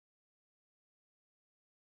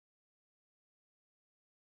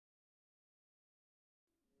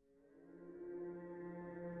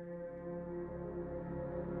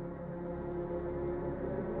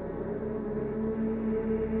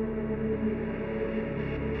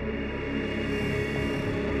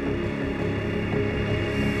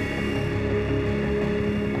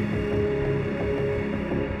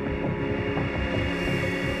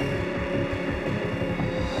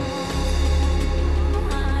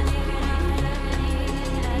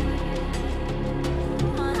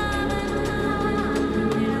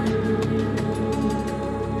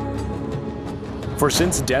For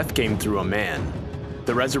since death came through a man,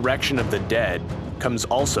 the resurrection of the dead comes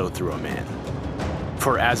also through a man.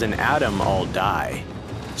 For as in Adam all die,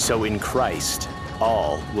 so in Christ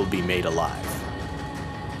all will be made alive.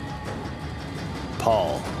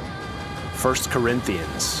 Paul, 1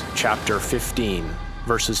 Corinthians chapter 15,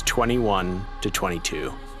 verses 21 to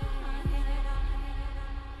 22.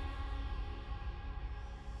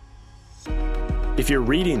 If you're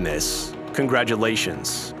reading this,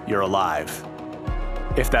 congratulations, you're alive.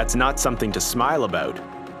 If that's not something to smile about,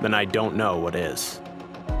 then I don't know what is.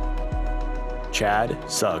 Chad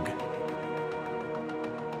Sugg.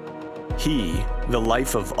 He, the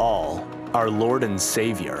life of all, our Lord and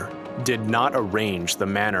Savior, did not arrange the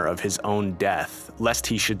manner of his own death, lest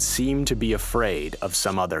he should seem to be afraid of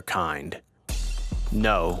some other kind.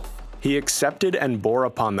 No, he accepted and bore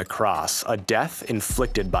upon the cross a death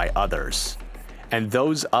inflicted by others, and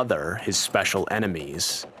those other his special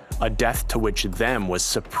enemies, a death to which them was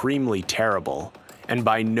supremely terrible, and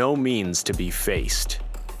by no means to be faced.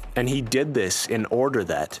 And he did this in order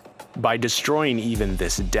that, by destroying even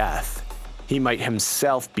this death, he might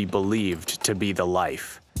himself be believed to be the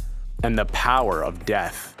life, and the power of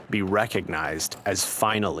death be recognized as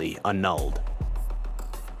finally annulled.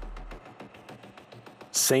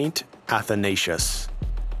 Saint Athanasius.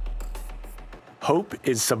 Hope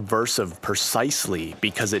is subversive precisely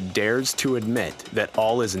because it dares to admit that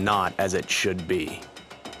all is not as it should be.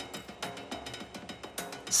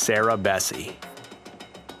 Sarah Bessey.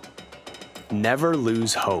 Never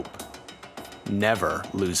lose hope. Never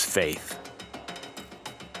lose faith.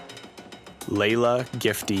 Layla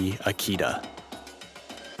Gifty Akita.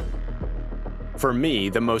 For me,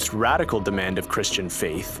 the most radical demand of Christian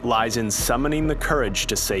faith lies in summoning the courage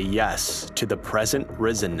to say yes to the present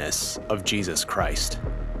risenness of Jesus Christ.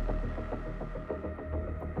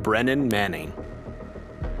 Brennan Manning.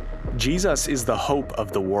 Jesus is the hope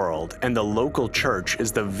of the world, and the local church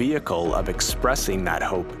is the vehicle of expressing that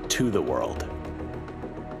hope to the world.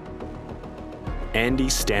 Andy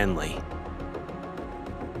Stanley.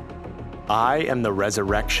 I am the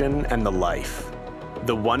resurrection and the life.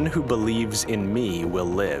 The one who believes in me will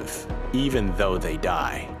live, even though they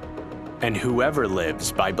die. And whoever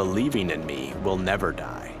lives by believing in me will never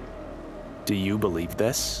die. Do you believe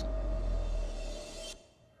this?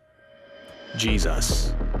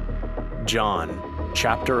 Jesus. John,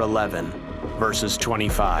 chapter 11, verses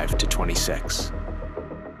 25 to 26.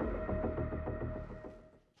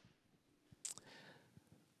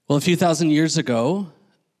 Well, a few thousand years ago,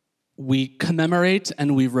 we commemorate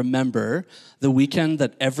and we remember the weekend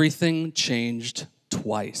that everything changed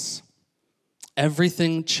twice.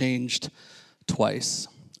 Everything changed twice.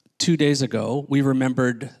 2 days ago, we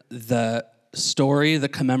remembered the story, the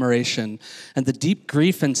commemoration, and the deep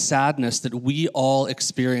grief and sadness that we all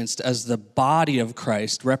experienced as the body of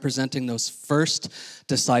Christ, representing those first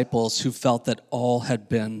disciples who felt that all had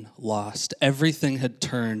been lost. Everything had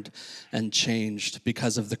turned and changed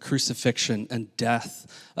because of the crucifixion and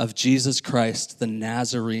death of Jesus Christ, the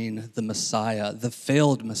Nazarene, the Messiah, the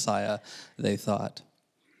failed Messiah, they thought.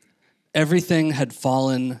 Everything had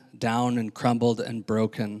fallen down and crumbled and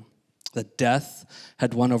broken. That death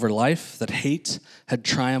had won over life, that hate had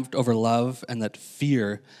triumphed over love, and that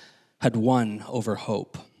fear had won over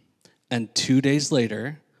hope. And 2 days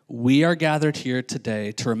later, we are gathered here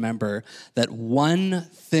today to remember that one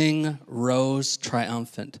thing rose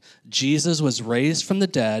triumphant. Jesus was raised from the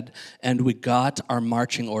dead, and we got our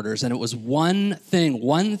marching orders. And it was one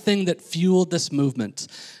thing that fueled this movement.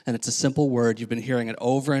 And it's a simple word. You've been hearing it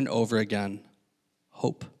over and over again.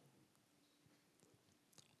 Hope.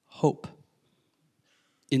 Hope.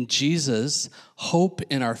 In Jesus, hope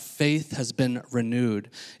in our faith has been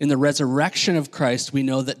renewed. In the resurrection of Christ, we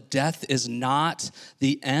know that death is not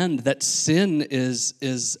the end, that sin is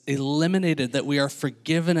eliminated, that we are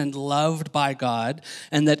forgiven and loved by God,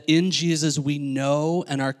 and that in Jesus we know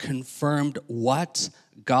and are confirmed what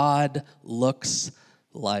God looks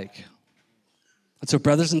like. And so,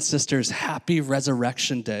 brothers and sisters, happy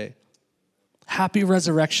Resurrection Day. Happy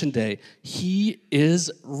Resurrection Day. He is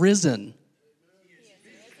risen.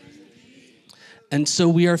 And so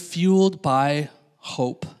we are fueled by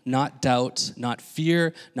hope, not doubt, not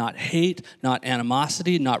fear, not hate, not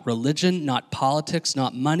animosity, not religion, not politics,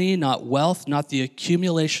 not money, not wealth, not the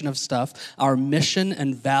accumulation of stuff. Our mission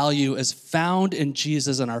and value is found in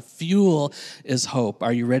Jesus, and our fuel is hope.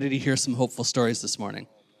 Are you ready to hear some hopeful stories this morning?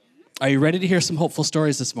 Are you ready to hear some hopeful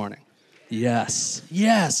stories this morning? Yes,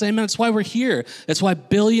 amen. That's why we're here. That's why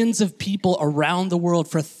billions of people around the world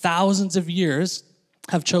for thousands of years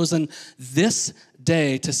have chosen this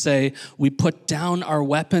day to say, we put down our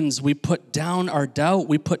weapons, we put down our doubt,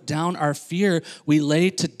 we put down our fear, we lay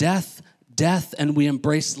to death, and we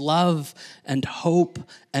embrace love and hope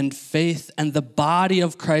and faith and the body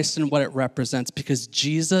of Christ and what it represents, because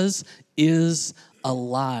Jesus is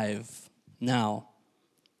alive. Now,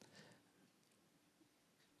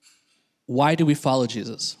 why do we follow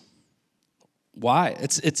Jesus? Why?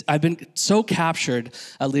 I've been so captured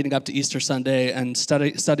leading up to Easter Sunday and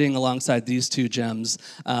studying alongside these two gems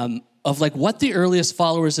of like what the earliest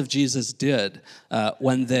followers of Jesus did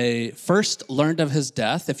when they first learned of his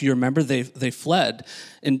death. If you remember, they fled.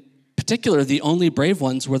 In particular, the only brave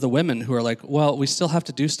ones were the women who are like, well, we still have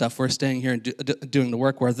to do stuff. We're staying here and doing the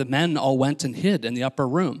work, where the men all went and hid in the upper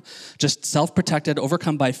room, just self-protected,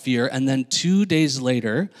 overcome by fear. And then 2 days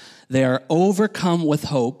later, they are overcome with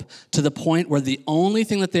hope to the point where the only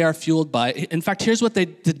thing that they are fueled by, in fact, here's what they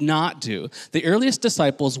did not do. The earliest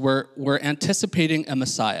disciples were anticipating a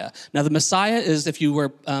Messiah. Now, the Messiah is, if you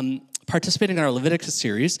were participating in our Leviticus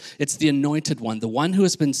series, it's the anointed one, the one who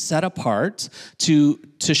has been set apart to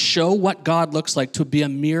show what God looks like, to be a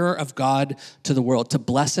mirror of God to the world, to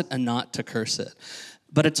bless it and not to curse it.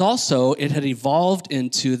 But it had evolved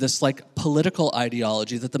into this like political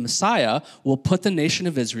ideology that the Messiah will put the nation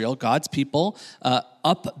of Israel, God's people,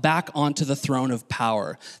 up back onto the throne of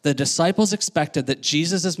power. The disciples expected that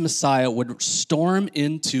Jesus as Messiah would storm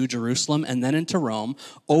into Jerusalem and then into Rome,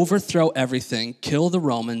 overthrow everything, kill the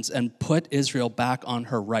Romans, and put Israel back on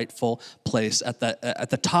her rightful place at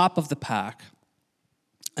the top of the pack.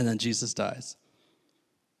 And then Jesus dies.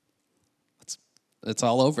 It's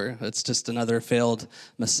all over. It's just another failed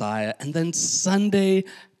Messiah. And then Sunday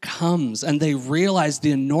comes, and they realize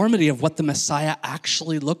the enormity of what the Messiah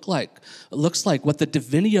actually looks like, what the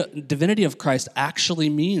divinity of Christ actually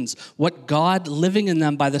means, what God living in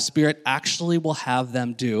them by the Spirit actually will have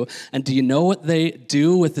them do. And do you know what they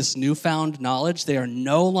do with this newfound knowledge? They are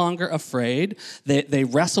no longer afraid. They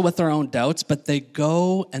wrestle with their own doubts, but they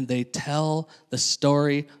go and they tell the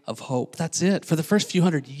story of hope. That's it. For the first few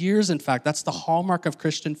hundred years, in fact, that's the hallmark of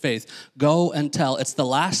Christian faith. Go and tell. It's the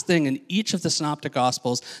last thing in each of the synoptic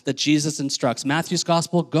gospels that Jesus instructs. Matthew's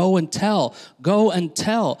gospel, go and tell. Go and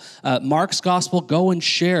tell. Mark's gospel, go and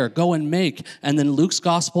share, go and make. And then Luke's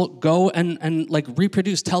gospel, go and like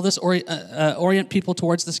reproduce. Tell this, orient people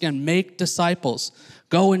towards this again. Make disciples.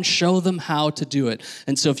 Go and show them how to do it.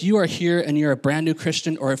 And so if you are here and you're a brand new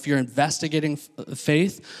Christian, or if you're investigating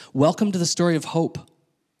faith, welcome to the story of hope.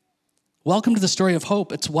 Welcome to the story of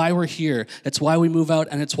hope. It's why we're here. It's why we move out,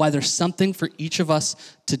 and it's why there's something for each of us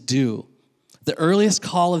to do. The earliest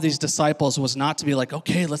call of these disciples was not to be like,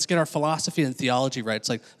 okay, let's get our philosophy and theology right. It's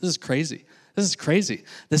like, this is crazy. This is crazy.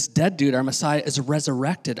 This dead dude, our Messiah, is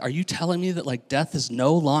resurrected. Are you telling me that like death is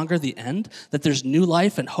no longer the end? That there's new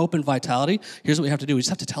life and hope and vitality? Here's what we have to do. We just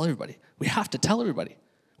have to tell everybody. We have to tell everybody.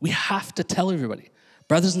 We have to tell everybody.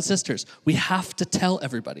 Brothers and sisters, we have to tell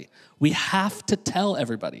everybody. We have to tell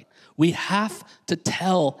everybody. We have to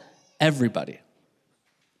tell everybody.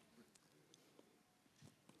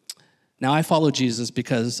 Now, I follow Jesus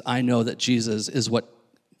because I know that Jesus is what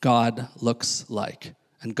God looks like,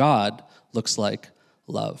 and God looks like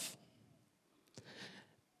love.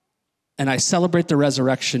 And I celebrate the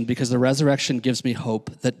resurrection because the resurrection gives me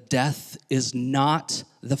hope that death is not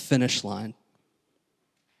the finish line,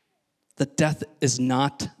 that death is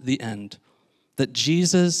not the end, that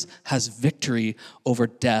Jesus has victory over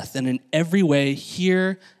death, and in every way,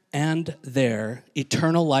 here and there,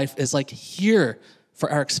 eternal life is like here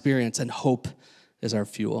for our experience, and hope is our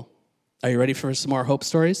fuel. Are you ready for some more hope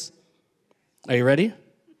stories? Are you ready?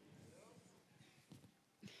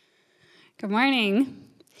 Good morning.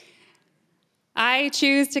 I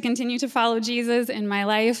choose to continue to follow Jesus in my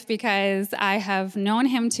life because I have known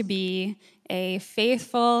him to be a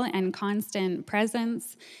faithful and constant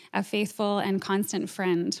presence, a faithful and constant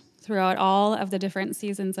friend throughout all of the different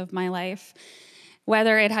seasons of my life.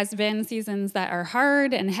 Whether it has been seasons that are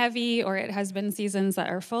hard and heavy, or it has been seasons that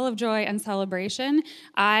are full of joy and celebration,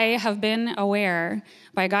 I have been aware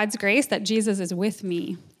by God's grace that Jesus is with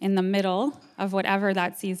me in the middle of whatever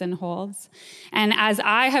that season holds. And as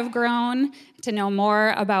I have grown to know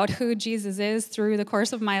more about who Jesus is through the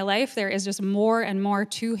course of my life, there is just more and more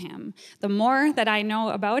to him. The more that I know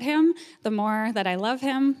about him, the more that I love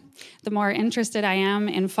him, the more interested I am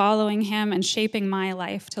in following him and shaping my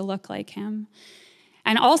life to look like him.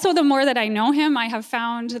 And also, the more that I know him, I have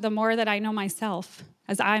found the more that I know myself.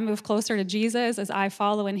 As I move closer to Jesus, as I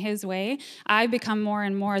follow in his way, I become more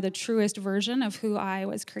and more the truest version of who I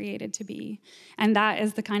was created to be. And that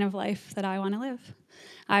is the kind of life that I want to live.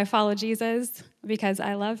 I follow Jesus because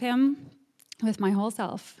I love him, with my whole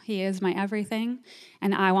self. He is my everything,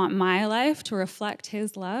 and I want my life to reflect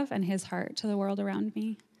his love and his heart to the world around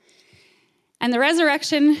me. And the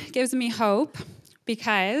resurrection gives me hope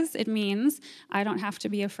because it means I don't have to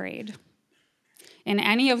be afraid. In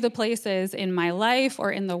any of the places in my life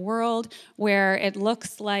or in the world where it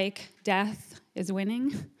looks like death is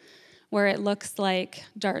winning, where it looks like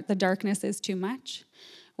the darkness is too much,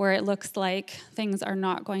 where it looks like things are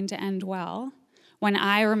not going to end well, when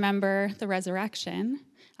I remember the resurrection,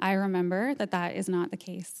 I remember that that is not the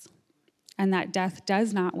case, and that death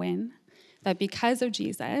does not win, that because of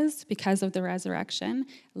Jesus, because of the resurrection,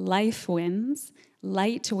 life wins,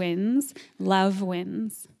 light wins, love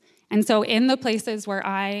wins. And so in the places where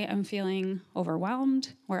I am feeling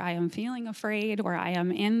overwhelmed, where I am feeling afraid, where I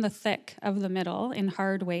am in the thick of the middle in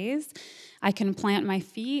hard ways, I can plant my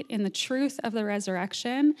feet in the truth of the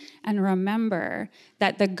resurrection and remember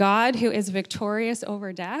that the God who is victorious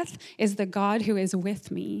over death is the God who is with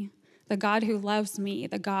me, the God who loves me,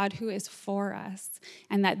 the God who is for us,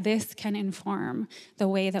 and that this can inform the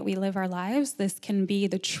way that we live our lives. This can be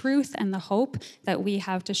the truth and the hope that we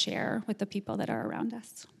have to share with the people that are around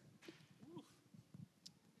us.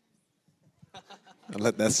 I'll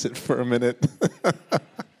let that sit for a minute.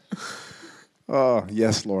 Oh,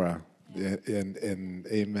 yes, Laura, and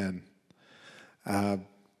amen.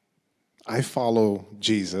 I follow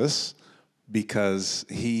Jesus because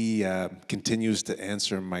he continues to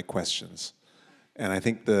answer my questions. And I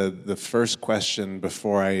think the first question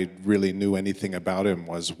before I really knew anything about him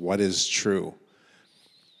was, what is true?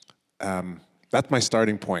 That's my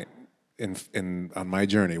starting point on my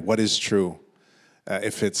journey. What is true?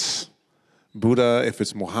 If it's Buddha, if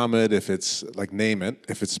it's Muhammad, if it's like name it,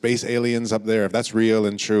 if it's space aliens up there, if that's real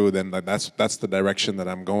and true, then that's the direction that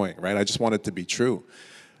I'm going, right? I just want it to be true.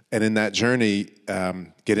 And in that journey,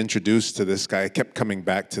 get introduced to this guy. I kept coming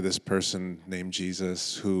back to this person named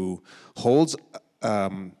Jesus who holds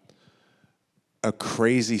a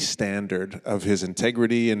crazy standard of his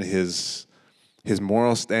integrity and his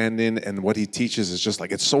moral standing, and what he teaches is just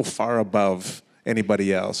like, it's so far above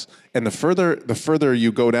anybody else. And the further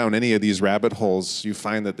you go down any of these rabbit holes, you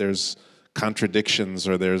find that there's contradictions,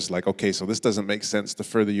 or there's like, okay, so this doesn't make sense the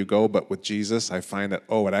further you go. But with Jesus, I find that,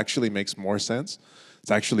 it actually makes more sense. It's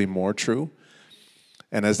actually more true.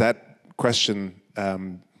 And as that question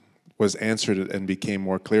was answered and became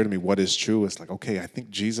more clear to me, what is true, it's like, okay, I think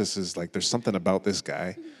Jesus is like, there's something about this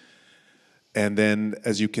guy. And then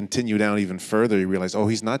as you continue down even further, you realize,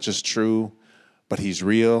 he's not just true, but he's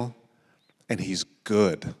real. And he's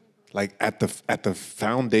good. Like at the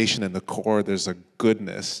foundation and the core, there's a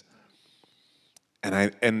goodness.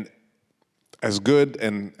 And as good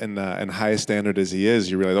and high a standard as he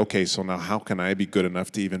is, you realize, okay, so now how can I be good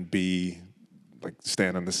enough to even be like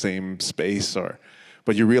stand in the same space?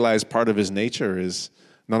 But you realize part of his nature is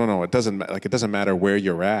no. It doesn't matter where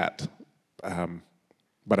you're at,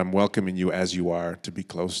 but I'm welcoming you as you are to be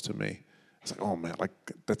close to me. It's like, oh man, like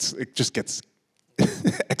it just gets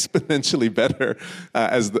exponentially better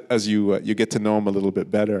as you get to know him a little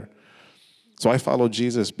bit better. So I follow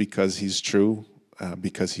Jesus because he's true,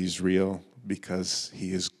 because he's real, because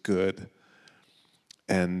he is good,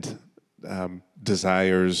 and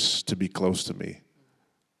desires to be close to me.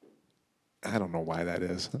 I don't know why that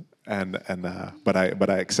is, but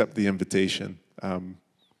I accept the invitation.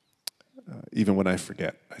 Even when I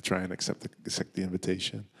forget, I try and accept the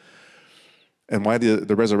invitation. And why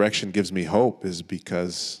the resurrection gives me hope is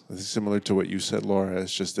because, similar to what you said, Laura,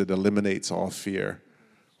 it's just it eliminates all fear.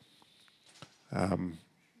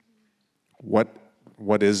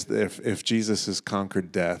 What is if Jesus has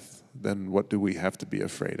conquered death, then what do we have to be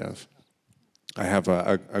afraid of? I have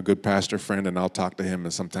a good pastor friend, and I'll talk to him,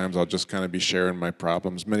 and sometimes I'll just kind of be sharing my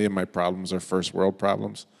problems. Many of my problems are first world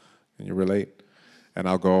problems. Can you relate? And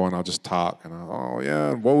I'll go and I'll just talk,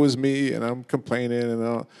 and woe is me, and I'm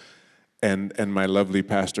complaining, and my lovely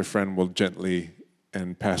pastor friend will gently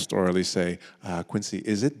and pastorally say, Quincy,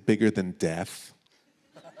 is it bigger than death?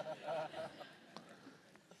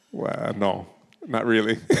 Well, no, not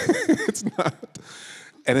really. It's not.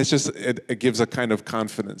 And it's just, it gives a kind of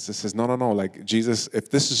confidence. It says, no, like Jesus,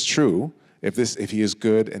 if this is true, if he is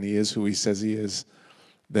good and he is who he says he is,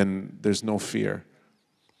 then there's no fear.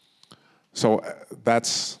 So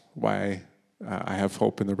that's why I have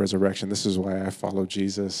hope in the resurrection. This is why I follow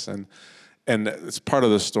Jesus, and it's part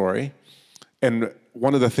of the story. And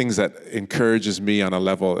one of the things that encourages me on a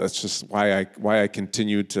level, that's just why I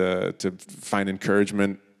continue to find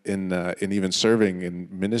encouragement in even serving in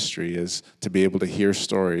ministry, is to be able to hear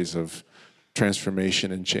stories of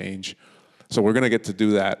transformation and change. So we're going to get to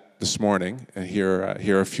do that this morning and hear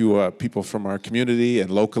a few people from our community,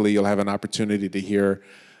 and locally you'll have an opportunity to hear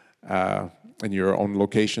in your own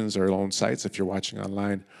locations or own sites if you're watching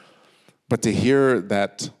online. But to hear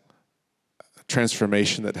that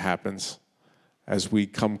transformation that happens as we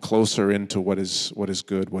come closer into what is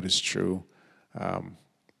good, what is true,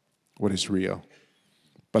 what is real.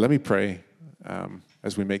 But let me pray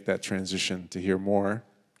as we make that transition to hear more,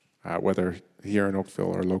 whether here in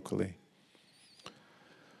Oakville or locally.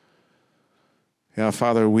 Yeah,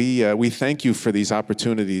 Father, we thank you for these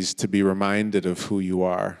opportunities to be reminded of who you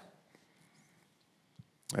are.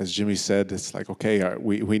 As Jimmy said, it's like, okay,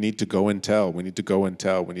 we need to go and tell. We need to go and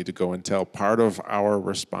tell. We need to go and tell. Part of our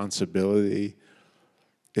responsibility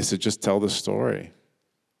is to just tell the story.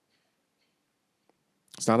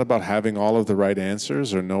 It's not about having all of the right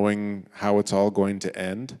answers or knowing how it's all going to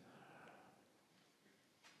end,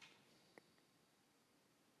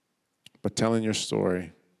 but telling your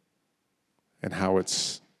story and how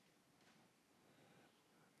it's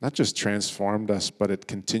not just transformed us, but it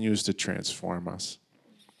continues to transform us.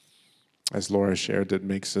 As Laura shared, it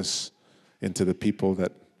makes us into the people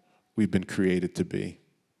that we've been created to be.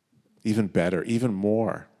 Even better, even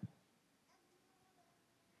more.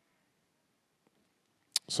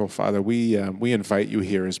 So, Father, we invite you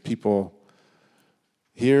here as people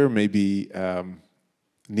here maybe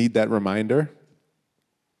need that reminder,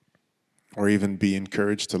 or even be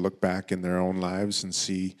encouraged to look back in their own lives and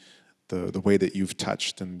see the way that you've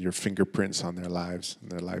touched and your fingerprints on their lives and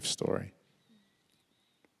their life story.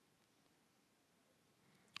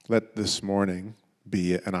 Let this morning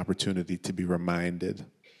be an opportunity to be reminded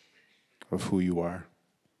of who you are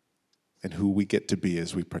and who we get to be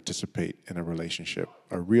as we participate in a relationship,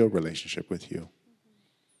 a real relationship with you.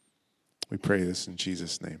 We pray this in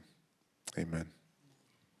Jesus' name. Amen.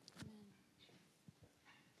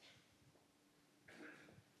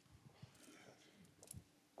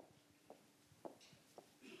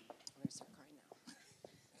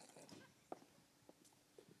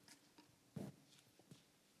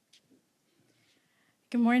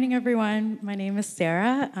 Good morning, everyone. My name is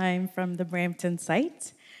Sarah. I'm from the Brampton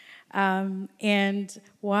site. And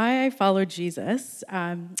why I follow Jesus.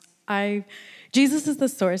 Jesus is the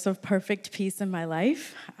source of perfect peace in my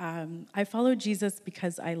life. I follow Jesus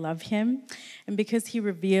because I love him and because he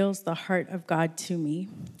reveals the heart of God to me.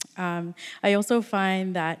 I also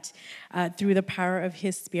find that through the power of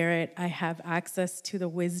his Spirit, I have access to the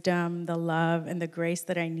wisdom, the love, and the grace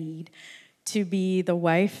that I need to be the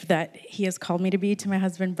wife that he has called me to be to my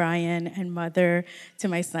husband, Brian, and mother to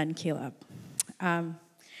my son, Caleb.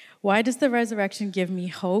 Why does the resurrection give me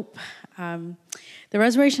hope? The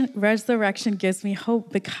resurrection gives me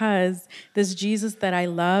hope because this Jesus that I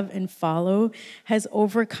love and follow has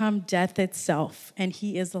overcome death itself, and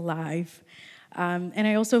he is alive. And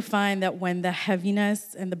I also find that when the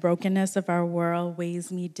heaviness and the brokenness of our world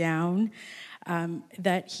weighs me down,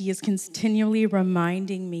 that he is continually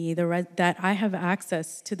reminding me that I have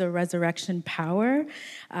access to the resurrection power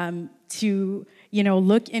to,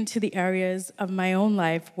 look into the areas of my own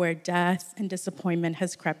life where death and disappointment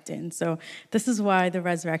has crept in. So this is why the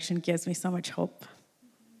resurrection gives me so much hope.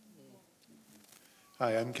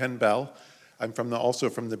 Hi, I'm Ken Bell. I'm also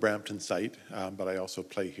from the Brampton site, but I also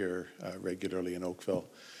play here regularly in Oakville.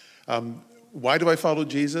 Why do I follow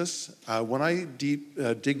Jesus? When I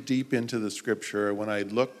dig deep into the scripture, when I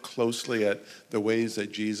look closely at the ways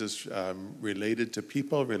that Jesus related to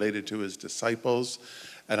people, related to his disciples,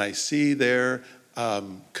 and I see there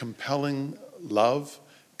compelling love,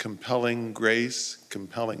 compelling grace,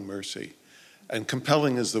 compelling mercy. And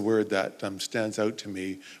compelling is the word that stands out to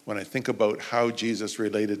me when I think about how Jesus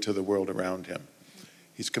related to the world around him.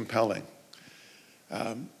 He's compelling.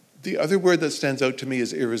 The other word that stands out to me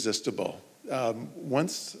is irresistible.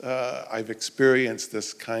 Once I've experienced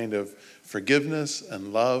this kind of forgiveness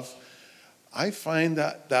and love, I find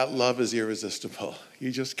that love is irresistible.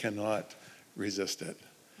 You just cannot resist it.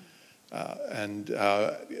 And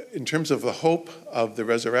in terms of the hope of the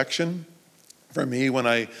resurrection, for me, when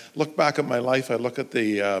I look back at my life, I look at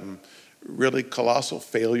the really colossal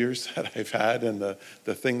failures that I've had and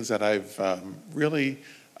the things that I've really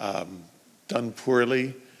done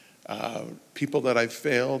poorly, people that I've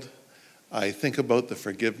failed. I think about the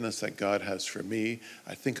forgiveness that God has for me.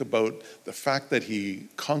 I think about the fact that he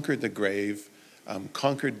conquered the grave,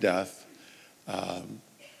 conquered death.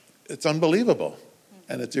 It's unbelievable,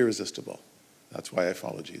 and it's irresistible. That's why I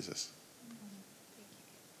follow Jesus.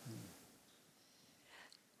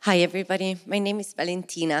 Hi, everybody. My name is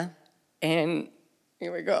Valentina, and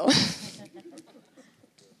here we go.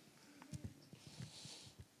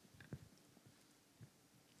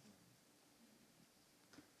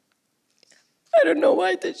 I don't know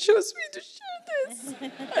why they chose me to share this.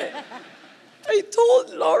 I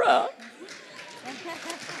told Laura. I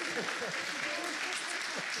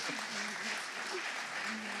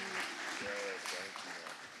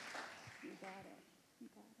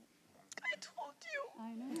told you.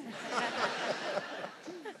 I know.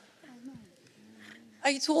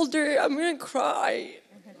 I told her I'm going to cry.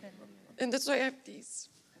 And that's why I have these.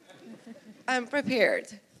 I'm prepared.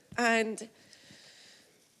 And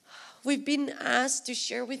we've been asked to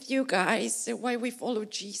share with you guys why we follow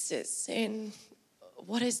Jesus and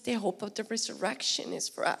what is the hope of the resurrection is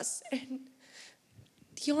for us. And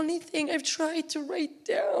the only thing I've tried to write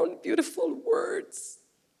down beautiful words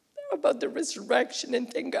about the resurrection,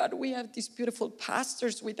 and thank God we have these beautiful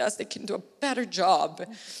pastors with us that can do a better job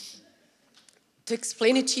to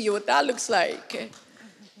explain it to you what that looks like.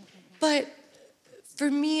 But for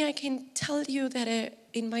me, I can tell you that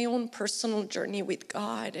in my own personal journey with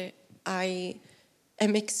God, I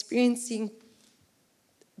am experiencing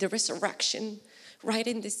the resurrection right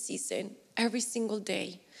in this season, every single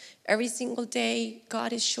day. Every single day,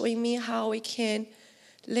 God is showing me how He can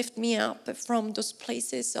lift me up from those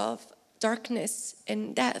places of darkness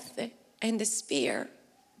and death and despair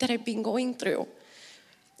that I've been going through.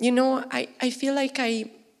 You know, I feel like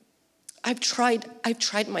I've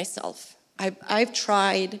tried myself. I've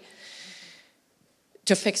tried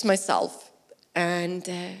to fix myself, and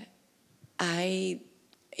I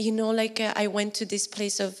went to this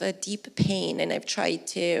place of deep pain, and I've tried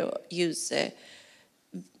to use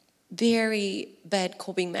very bad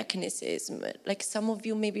coping mechanism. Like some of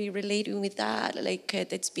you may be relating with that. Like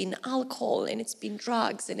it's been alcohol, and it's been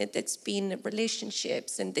drugs, and it's been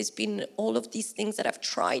relationships, and there's been all of these things that I've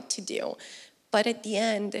tried to do. But at the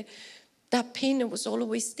end, that pain was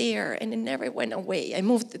always there, and it never went away. I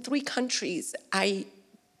moved to 3 countries.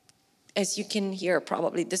 As you can hear,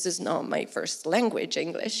 probably this is not my first language,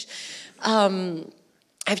 English.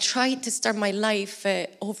 I've tried to start my life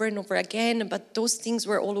over and over again, but those things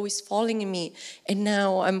were always falling in me. And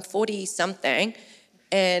now I'm 40-something,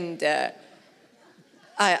 and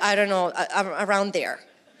I don't know, I'm around there.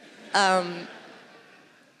 And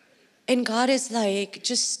God is like,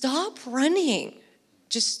 just stop running.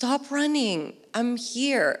 Just stop running. I'm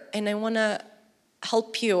here, and I want to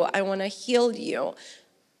help you. I want to heal you.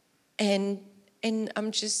 And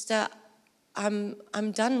I'm just, I'm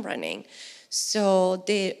done running. So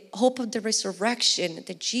the hope of the resurrection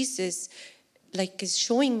that Jesus is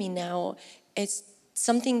showing me now, it's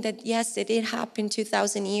something that, yes, it did happen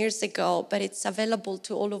 2,000 years ago, but it's available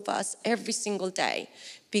to all of us every single day.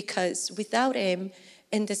 Because without Him,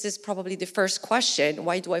 and this is probably the first question,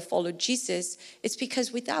 why do I follow Jesus? It's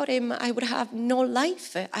because without Him, I would have no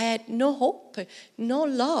life. I had no hope, no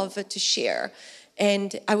love to share.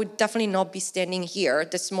 And I would definitely not be standing here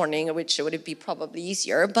this morning, which would be probably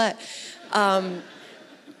easier. But I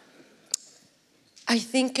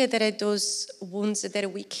think that those wounds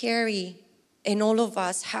that we carry, and all of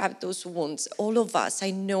us have those wounds. All of us,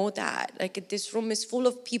 I know that. Like this room is full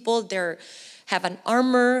of people. They have an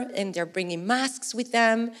armor, and they're bringing masks with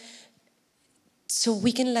them. So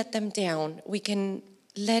we can let them down. We can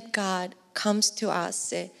let God come to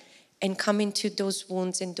us and come into those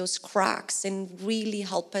wounds and those cracks and really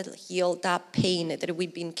help us heal that pain that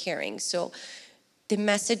we've been carrying. So the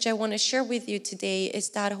message I want to share with you today is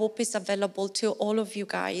that hope is available to all of you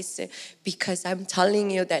guys, because I'm telling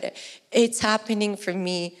you that it's happening for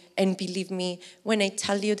me. And believe me, when I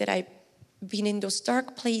tell you that I've been in those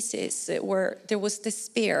dark places where there was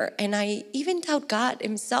despair, and I even doubt God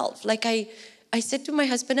Himself. Like I said to my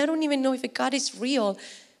husband, I don't even know if God is real.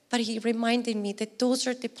 But He reminded me that those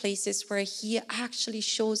are the places where He actually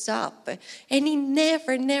shows up. And He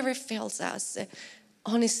never, never fails us,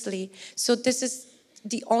 honestly. So this is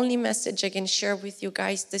the only message I can share with you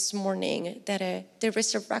guys this morning, that the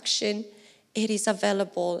resurrection, it is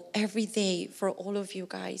available every day for all of you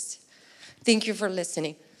guys. Thank you for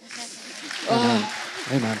listening. Amen.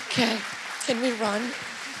 Amen. Okay, can we run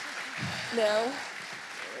now?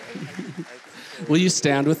 Will you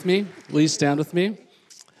stand with me? Will you stand with me?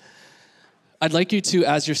 I'd like you to,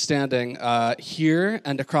 as you're standing here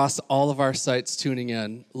and across all of our sites tuning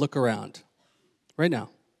in, look around. Right now.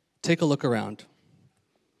 Take a look around.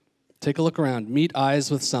 Take a look around. Meet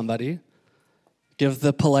eyes with somebody. Give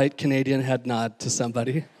the polite Canadian head nod to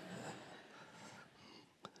somebody.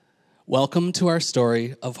 Welcome to our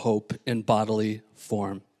story of hope in bodily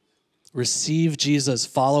form. Receive Jesus,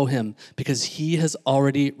 follow Him, because He has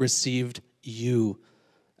already received you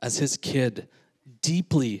as His kid,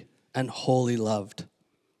 deeply and wholly loved.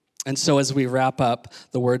 And so as we wrap up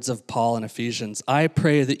the words of Paul in Ephesians, I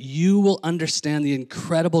pray that you will understand the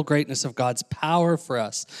incredible greatness of God's power for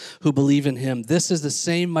us who believe in him. This is the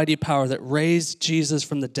same mighty power that raised Jesus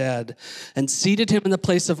from the dead and seated him in the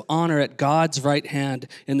place of honor at God's right hand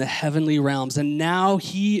in the heavenly realms. And now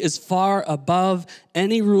he is far above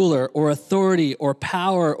any ruler or authority or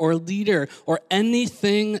power or leader or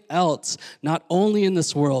anything else, not only in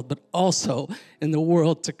this world, but also in the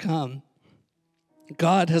world to come.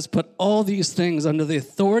 God has put all these things under the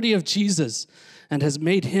authority of Jesus and has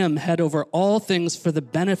made him head over all things for the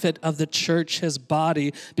benefit of the church, his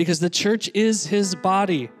body, because the church is his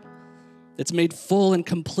body. It's made full and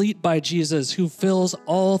complete by Jesus, who fills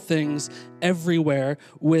all things everywhere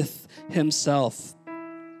with himself.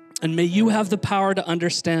 And may you have the power to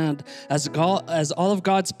understand, as all of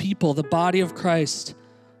God's people, the body of Christ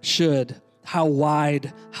should, how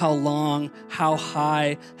wide, how long, how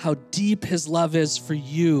high, how deep his love is for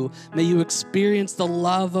you. May you experience the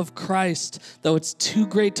love of Christ, though it's too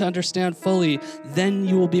great to understand fully. Then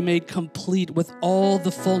you will be made complete with all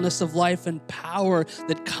the fullness of life and power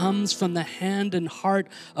that comes from the hand and heart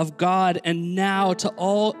of God. And now to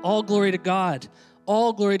all glory to God,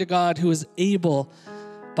 all glory to God, who is able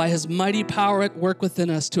by his mighty power at work within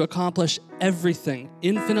us to accomplish everything,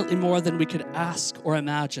 infinitely more than we could ask or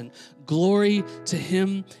imagine. Glory to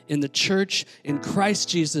him in the church, in Christ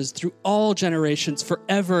Jesus, through all generations,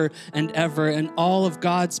 forever and ever. And all of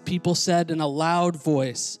God's people said in a loud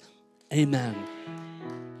voice, Amen.